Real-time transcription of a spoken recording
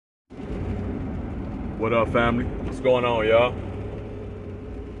What up, family? What's going on, y'all?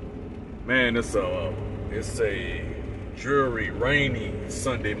 Man, it's a dreary, rainy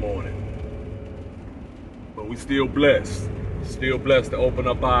Sunday morning, but we still blessed. Still blessed to open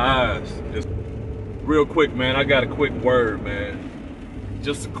up our eyes. Just real quick, man. I got a quick word, man.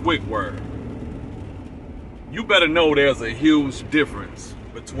 Just a quick word. You better know there's a huge difference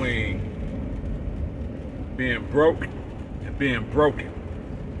between being broke and being broken.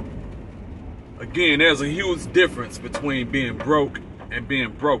 Again, there's a huge difference between being broke and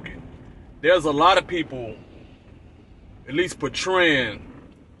being broken. There's a lot of people, at least portraying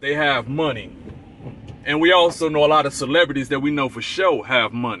they have money. And we also know a lot of celebrities that we know for sure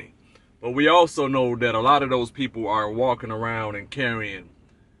have money. But we also know that a lot of those people are walking around and carrying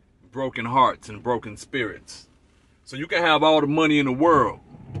broken hearts and broken spirits. So you can have all the money in the world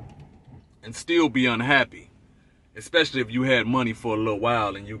and still be unhappy. Especially if you had money for a little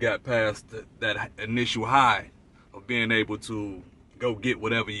while and you got past that initial high of being able to go get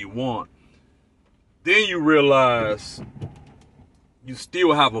whatever you want. Then you realize you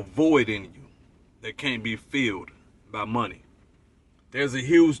still have a void in you that can't be filled by money. There's a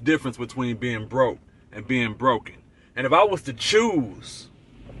huge difference between being broke and being broken. And if I was to choose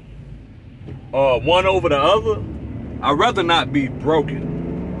one over the other, I'd rather not be broken.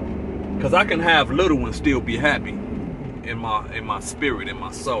 Because I can have little and still be happy in my spirit, in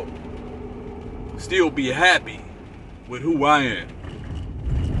my soul. Still be happy with who I am.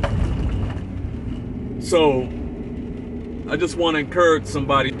 So, I just want to encourage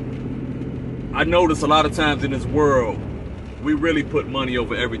somebody. I notice a lot of times in this world, we really put money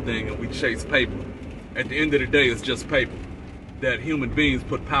over everything and we chase paper. At the end of the day, it's just paper that human beings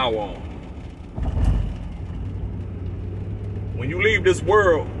put power on. When you leave this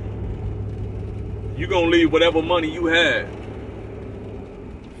world, you're going to leave whatever money you had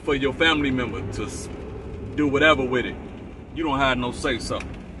for your family member to do whatever with it. You don't have no say-so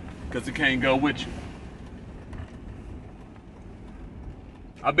because it can't go with you.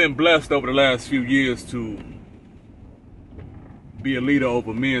 I've been blessed over the last few years to be a leader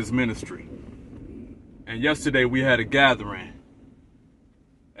over men's ministry. And yesterday we had a gathering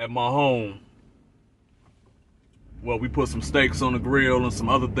at my home. Well, we put some steaks on the grill and some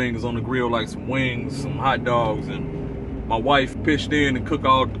other things on the grill, like some wings, some hot dogs, and my wife pitched in and cooked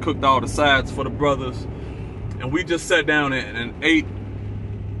all the sides for the brothers. And we just sat down and ate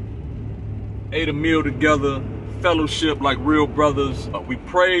a meal together, fellowship like real brothers. We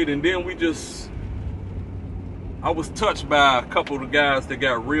prayed, and then I was touched by a couple of the guys that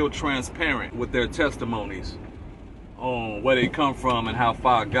got real transparent with their testimonies on where they come from and how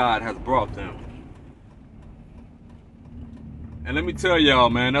far God has brought them. And let me tell y'all,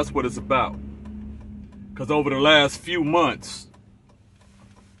 man, that's what it's about. Because over the last few months,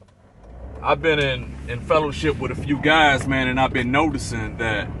 I've been in fellowship with a few guys, man, and I've been noticing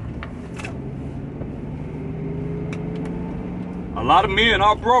that a lot of men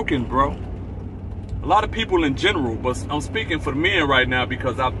are broken, bro. A lot of people in general, but I'm speaking for the men right now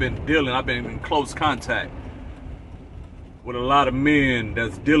because I've been in close contact with a lot of men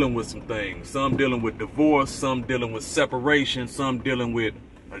that's dealing with some things. Some dealing with divorce, some dealing with separation, some dealing with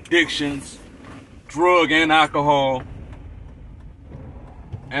addictions, drug and alcohol.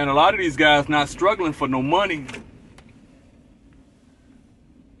 And a lot of these guys not struggling for no money,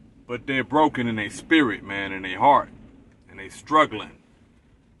 but they're broken in their spirit, man, in their heart, and they struggling.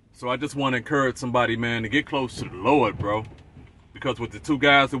 So I just want to encourage somebody, man, to get close to the Lord, bro. Because with the two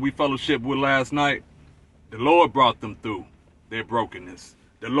guys that we fellowshiped with last night, the Lord brought them through their brokenness.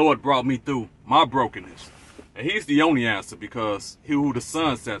 The Lord brought me through my brokenness. And he's the only answer, because he who the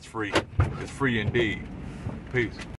Son sets free is free indeed. Peace.